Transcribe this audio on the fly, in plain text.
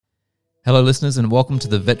Hello, listeners, and welcome to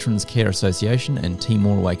the Veterans Care Association and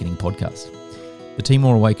Timor Awakening podcast. The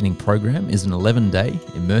Timor Awakening program is an 11-day,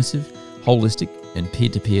 immersive, holistic, and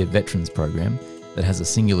peer-to-peer veterans program that has a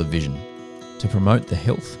singular vision: to promote the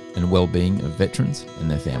health and well-being of veterans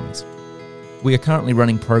and their families. We are currently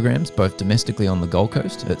running programs both domestically on the Gold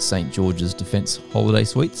Coast at St George's Defence Holiday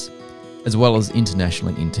Suites, as well as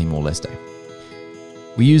internationally in Timor-Leste.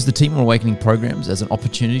 We use the Timor Awakening programs as an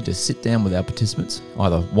opportunity to sit down with our participants,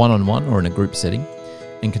 either one-on-one or in a group setting,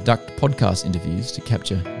 and conduct podcast interviews to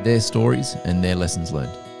capture their stories and their lessons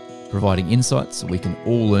learned, providing insights that we can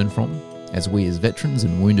all learn from as we as veterans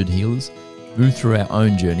and wounded healers move through our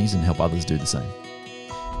own journeys and help others do the same.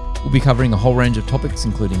 We'll be covering a whole range of topics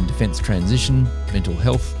including defence transition, mental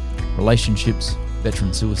health, relationships,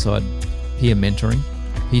 veteran suicide, peer mentoring,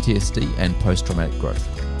 PTSD and post-traumatic growth.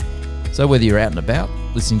 So whether you're out and about,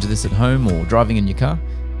 listening to this at home or driving in your car,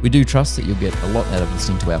 we do trust that you'll get a lot out of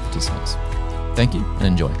listening to our participants. Thank you and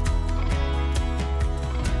enjoy.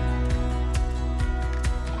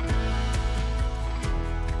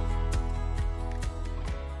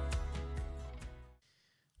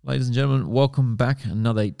 Ladies and gentlemen, welcome back.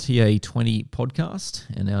 Another TA20 podcast.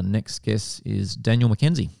 And our next guest is Daniel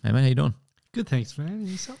McKenzie. Hey, mate, how you doing? Good, thanks, man. And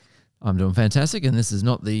yourself? I'm doing fantastic, and this is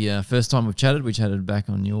not the first time we've chatted. We chatted back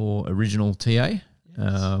on your original TA. Yes.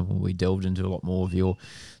 We delved into a lot more of your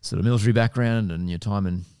sort of military background and your time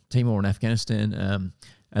in Timor and Afghanistan.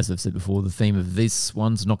 As I've said before, the theme of this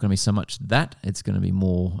one's not going to be so much that. It's going to be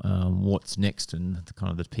more what's next and the kind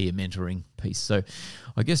of the peer mentoring piece. So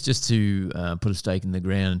I guess just to put a stake in the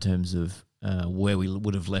ground in terms of where we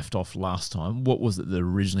would have left off last time, what was it that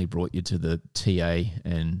originally brought you to the TA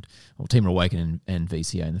or Timor Awakening and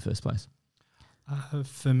VCA in the first place?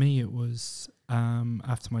 For me, it was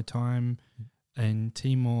after my time in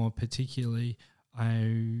Timor particularly,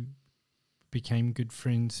 I became good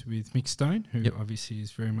friends with Mick Stone, who obviously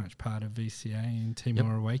is very much part of VCA and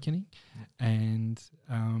Timor Awakening. And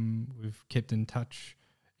we've kept in touch,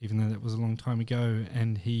 even though that was a long time ago.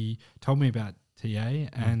 And he told me about TA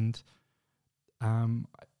and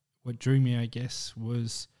what drew me, I guess,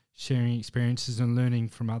 was sharing experiences and learning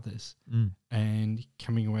from others and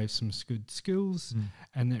coming away with some good skills.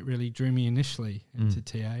 And that really drew me initially into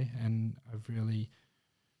TA, and I've really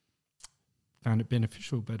found it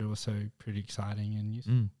beneficial, but also pretty exciting and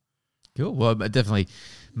useful. Cool. Well, it definitely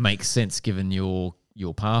makes sense given your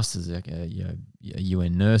past as a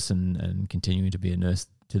UN nurse and continuing to be a nurse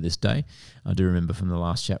to this day. I do remember from the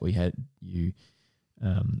last chat we had, you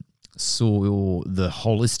saw the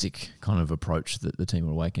holistic kind of approach that the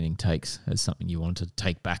Timor Awakening takes as something you want to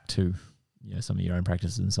take back to some of your own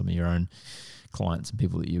practices and some of your own clients and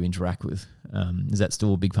people that you interact with. Is that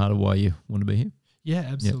still a big part of why you want to be here? Yeah,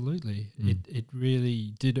 absolutely. It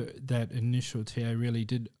really did, that initial TA really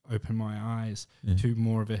did open my eyes to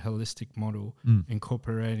more of a holistic model,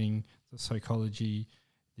 incorporating the psychology,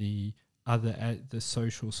 the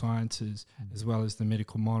social sciences, as well as the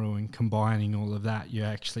medical model, and combining all of that, you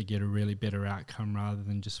actually get a really better outcome rather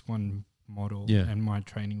than just one model. Yeah. And my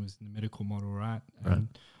training was in the medical model, right? And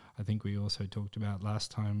I think we also talked about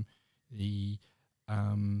last time the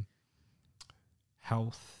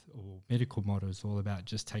health or medical model is all about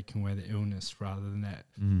just taking away the illness rather than that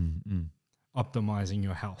optimizing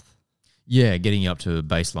your health. Yeah, getting you up to a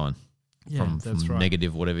baseline. Yeah, from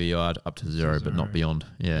negative whatever you are up to zero, but not beyond.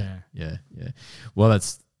 Yeah. Well,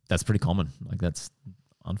 that's pretty common. Like that's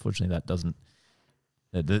unfortunately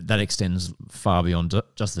that extends far beyond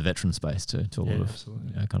just the veteran space to a lot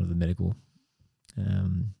of kind of the medical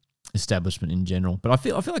establishment in general. But I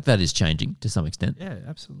feel like that is changing to some extent. Yeah,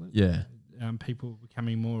 absolutely. Yeah, people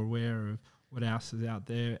becoming more aware of what else is out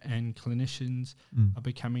there, and clinicians are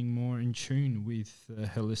becoming more in tune with the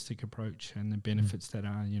holistic approach and the benefits that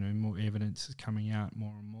are, more evidence is coming out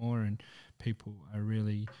more and more, and people are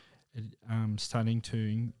really starting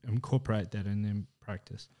to incorporate that in their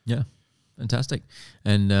practice. Yeah, fantastic.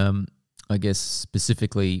 And I guess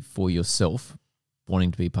specifically for yourself,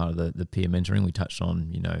 wanting to be part of the peer mentoring, we touched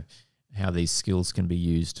on, how these skills can be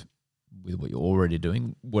used with what you're already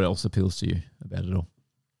doing. What else appeals to you about it all?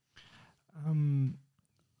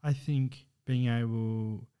 I think being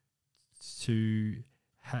able to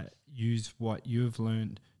use what you've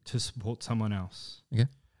learned to support someone else. Okay.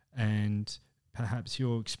 And perhaps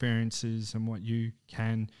your experiences and what you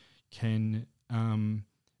can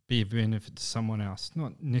be of benefit to someone else.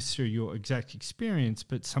 Not necessarily your exact experience,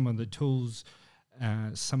 but some of the tools,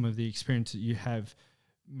 some of the experience that you have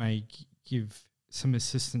may give some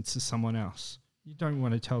assistance to someone else. You don't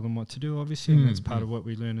want to tell them what to do, obviously, and that's part of what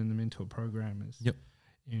we learn in the mentor program is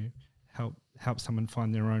help someone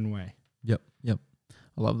find their own way. Yep.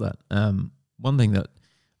 I love that. One thing that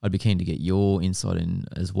I'd be keen to get your insight in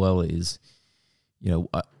as well is,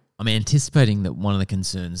 I'm anticipating that one of the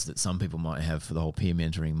concerns that some people might have for the whole peer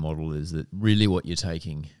mentoring model is that really what you're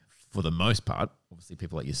taking, for the most part, obviously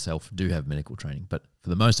people like yourself do have medical training, but for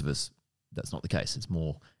the most of us, that's not the case. It's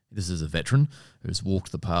more, this is a veteran who's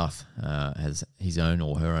walked the path, has his own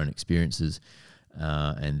or her own experiences,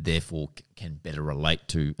 and therefore can better relate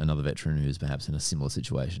to another veteran who's perhaps in a similar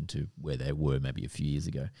situation to where they were maybe a few years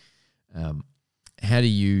ago. How do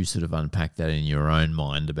you sort of unpack that in your own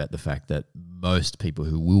mind about the fact that most people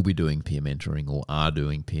who will be doing peer mentoring or are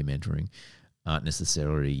doing peer mentoring aren't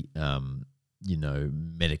necessarily,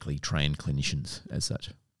 medically trained clinicians as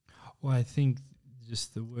such? Well, I think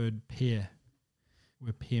just the word peer,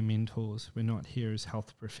 we're peer mentors. We're not here as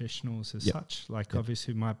health professionals as such.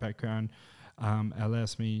 Obviously my background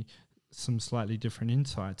allows me some slightly different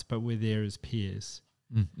insights, but we're there as peers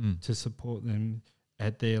to support them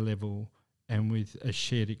at their level and with a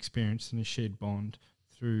shared experience and a shared bond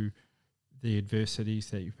through the adversities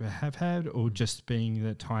that you have had or just being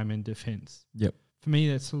the time in defence. Yep. For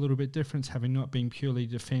me, that's a little bit different, having not been purely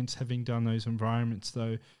defence, having done those environments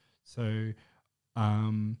though. So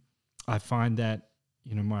I find that,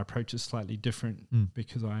 my approach is slightly different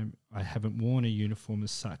because I haven't worn a uniform as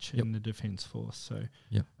such in the Defence Force. So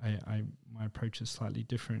my approach is slightly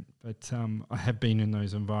different. But I have been in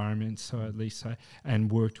those environments, so at least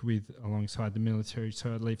and worked alongside the military,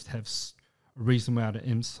 so at least have a reasonable amount of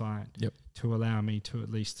insight to allow me to at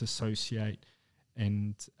least associate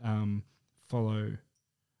and follow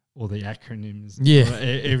all the acronyms,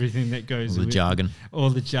 everything that goes all the jargon. All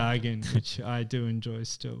the jargon, which I do enjoy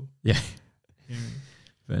still. Yeah.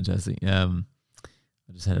 Fantastic. I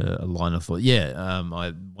just had a line of thought.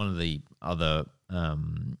 One of the other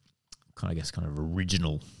kind of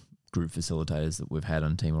original group facilitators that we've had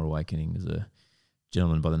on Timor Awakening is a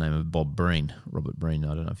gentleman by the name of Bob Breen, Robert Breen.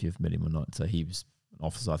 I don't know if you've met him or not. So he was an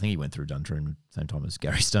officer. I think he went through Duntroon at the same time as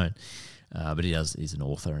Gary Stone. But he's an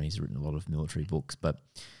author and he's written a lot of military books. But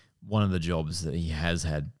one of the jobs that he has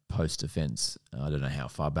had post-defence, I don't know how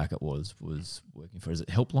far back it was working for, is it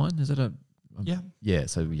Helpline? Is it a... Yeah.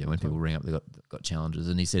 So when people ring up, they've got challenges.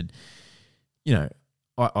 And he said,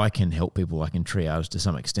 I can help people. I can triage to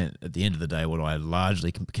some extent. At the end of the day, what I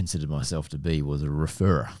largely considered myself to be was a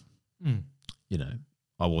referrer.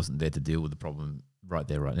 I wasn't there to deal with the problem right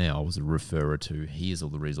there, right now. I was a referrer to, here's all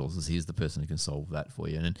the resources, here's the person who can solve that for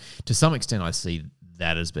you. And to some extent, I see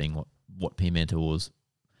that as being what peer mentors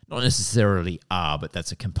not necessarily are, but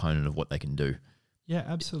that's a component of what they can do. Yeah,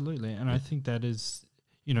 absolutely. And I think that is,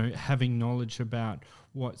 having knowledge about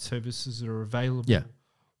what services are available,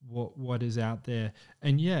 what is out there.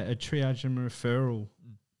 And a triage and referral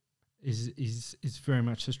is very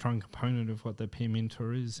much a strong component of what the peer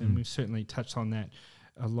mentor is. And we've certainly touched on that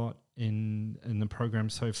a lot in the program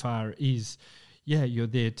so far is, you're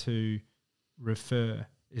there to refer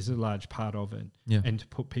is a large part of it and to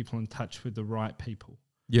put people in touch with the right people.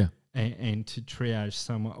 Yeah. And to triage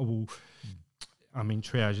someone.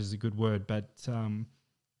 Triage is a good word, but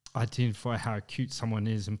identify how acute someone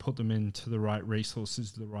is and put them into the right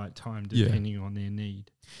resources at the right time, depending on their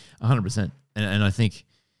need. 100%. And I think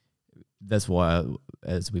that's why,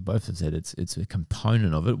 as we both have said, it's a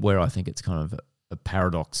component of it where I think it's kind of a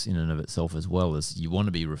paradox in and of itself as well, as you want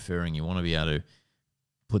to be referring, you want to be able to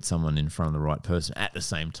put someone in front of the right person. At the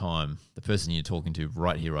same time, the person you're talking to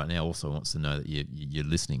right here, right now also wants to know that you're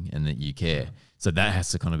listening and that you care. So that has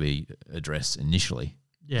to kind of be addressed initially.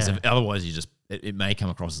 Yeah. So otherwise, it may come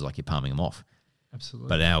across as like you're palming them off. Absolutely.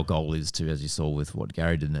 But our goal is to, as you saw with what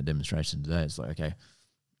Gary did in that demonstration today, it's like, okay,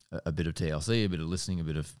 a bit of TLC, a bit of listening, a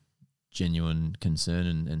bit of genuine concern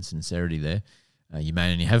and sincerity there. You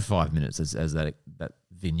may only have 5 minutes as that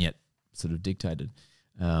vignette sort of dictated.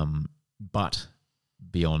 But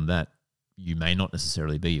beyond that, you may not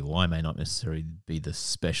necessarily be, or I may not necessarily be the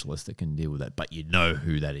specialist that can deal with that, but you know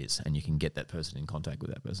who that is and you can get that person in contact with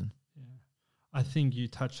that person. Yeah. I think you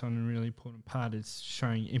touched on a really important part is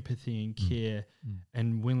showing empathy and care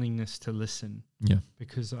and willingness to listen. Yeah.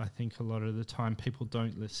 Because I think a lot of the time people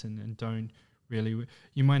don't listen and don't really,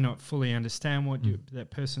 you might not fully understand what that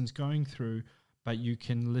person's going through, but you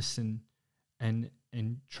can listen and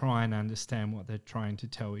try and understand what they're trying to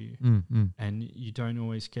tell you. And you don't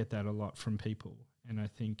always get that a lot from people. And I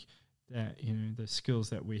think that, the skills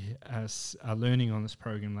that we are learning on this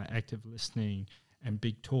program, like active listening and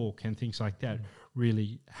big talk and things like that,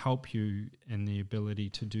 really help you in the ability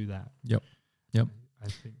to do that. Yep. I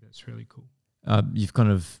think that's really cool. You've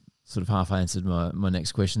kind of sort of half answered my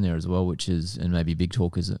next question there as well, which is, and maybe big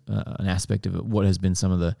talk is an aspect of it. What has been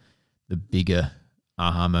some of the bigger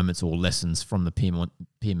aha moments or lessons from the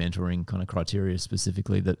peer mentoring kind of criteria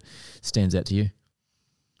specifically that stands out to you?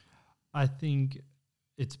 I think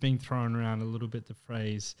it's been thrown around a little bit, the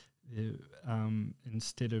phrase,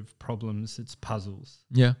 instead of problems, it's puzzles.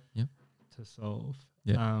 Yeah. To solve.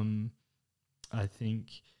 Yeah. I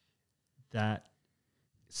think that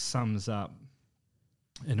sums up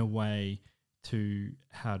in a way to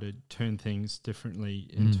how to turn things differently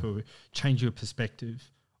into change your perspective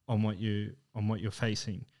on what you're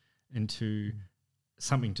facing into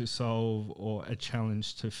something to solve or a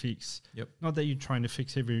challenge to fix. Yep. Not that you're trying to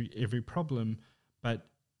fix every problem, but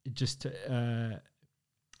just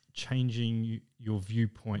changing your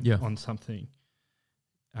viewpoint on something,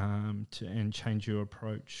 and change your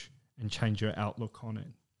approach and change your outlook on it.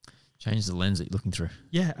 Change the lens that you're looking through.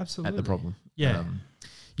 Yeah, absolutely. At the problem. Yeah.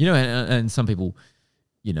 And some people,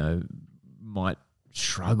 might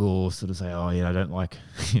shrug or sort of say, I don't like,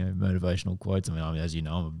 motivational quotes. I mean, as you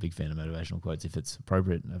know, I'm a big fan of motivational quotes if it's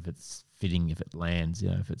appropriate, if it's fitting, if it lands,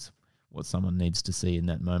 if it's what someone needs to see in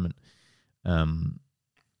that moment.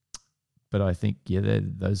 But I think,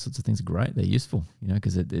 those sorts of things are great. They're useful,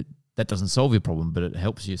 because that doesn't solve your problem, but it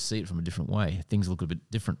helps you see it from a different way. Things look a bit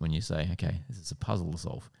different when you say, okay, this is a puzzle to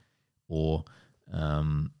solve. Or,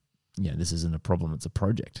 this isn't a problem, it's a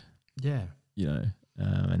project. Yeah.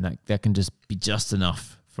 And that can just be just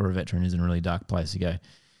enough for a veteran who's in a really dark place to go,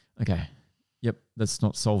 okay, yep, that's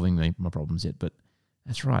not solving my problems yet, but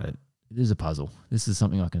that's right, it is a puzzle. This is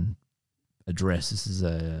something I can address. This is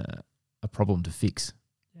a problem to fix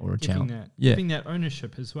or a challenge. Giving that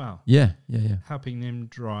ownership as well. Yeah. Helping them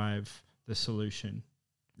drive the solution.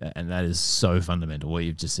 And that is so fundamental. What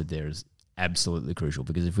you've just said there is absolutely crucial,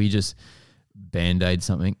 because if we just band-aid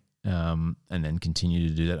something and then continue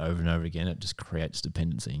to do that over and over again, it just creates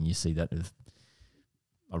dependency. And you see that with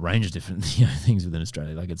a range of different things within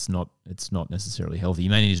Australia. Like it's not necessarily healthy. You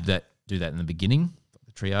may need to do that in the beginning,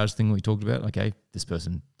 the triage thing we talked about. Okay, this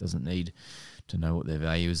person doesn't need to know what their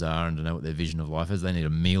values are and to know what their vision of life is. They need a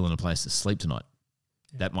meal and a place to sleep tonight.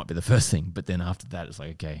 Yeah. That might be the first thing. But then after that, it's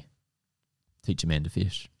like, okay, teach a man to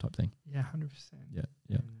fish type thing. Yeah, 100%. Yeah.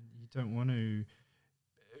 And you don't want to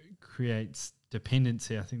create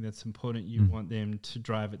dependency. I think that's important. You want them to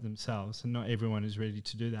drive it themselves, and not everyone is ready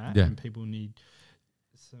to do that. Yeah. And people need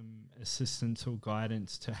some assistance or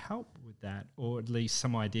guidance to help with that, or at least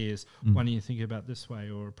some ideas. Why don't you think about this way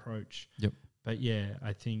or approach? Yep. But yeah,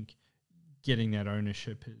 I think getting that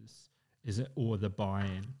ownership is it, or the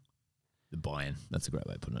buy-in. The buy-in. That's a great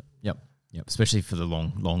way of putting it. Yep. Especially for the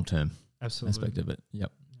long term aspect of it.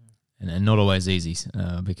 Yep. Yeah. And not always easy,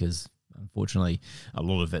 because unfortunately a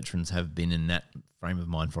lot of veterans have been in that frame of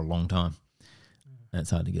mind for a long time. And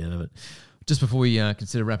it's hard to get out of it. Just before we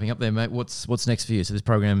consider wrapping up there, mate, what's next for you? So this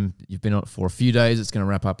program, you've been on it for a few days. It's going to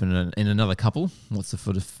wrap up in another couple. What's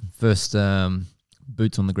the first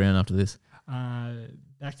boots on the ground after this?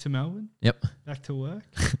 Back to Melbourne. Yep. Back to work.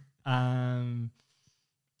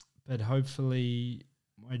 But hopefully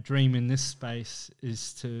my dream in this space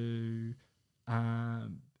is to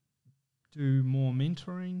do more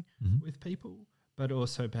mentoring with people, but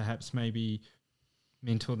also perhaps maybe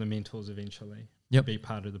mentor the mentors eventually. Yep. Be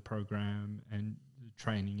part of the program and the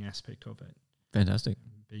training aspect of it. Fantastic.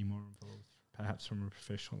 Be more involved, perhaps from a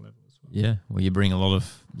professional level as well. Yeah. Well, you bring a lot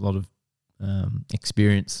of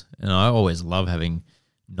experience, and I always love having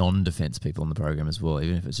non-defense people on the program as well,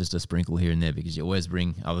 even if it's just a sprinkle here and there, because you always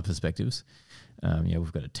bring other perspectives.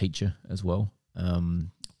 We've got a teacher as well,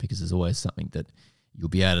 because there's always something that you'll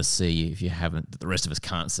be able to see if you haven't, that the rest of us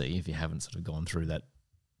can't see if you haven't sort of gone through that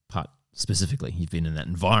part specifically. You've been in that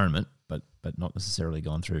environment, but not necessarily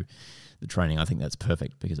gone through the training. I think that's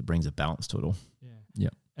perfect because it brings a balance to it all. Yeah.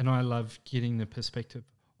 And I love getting the perspective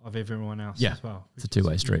of everyone else as well. It's a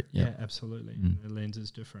two-way street. Yeah, absolutely. The lens is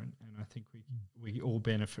different, and I think we all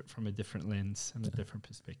benefit from a different lens and a different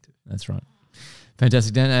perspective. That's right.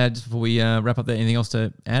 Fantastic, Dan. Just before we wrap up there, anything else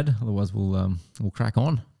to add? Otherwise, we'll crack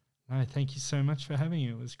on. No, thank you so much for having me.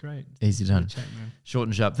 It was great. Easy done. Chat, man. Short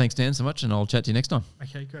and sharp. Thanks, Dan, so much, and I'll chat to you next time.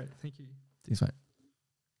 Okay, great. Thank you. Thanks, mate.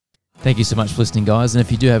 Thank you so much for listening, guys. And if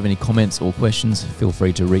you do have any comments or questions, feel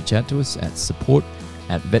free to reach out to us at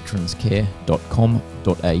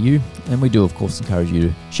support@veteranscare.com.au. And we do, of course, encourage you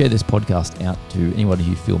to share this podcast out to anybody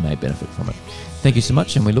who you feel may benefit from it. Thank you so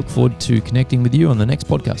much, and we look forward to connecting with you on the next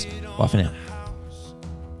podcast. Bye for now.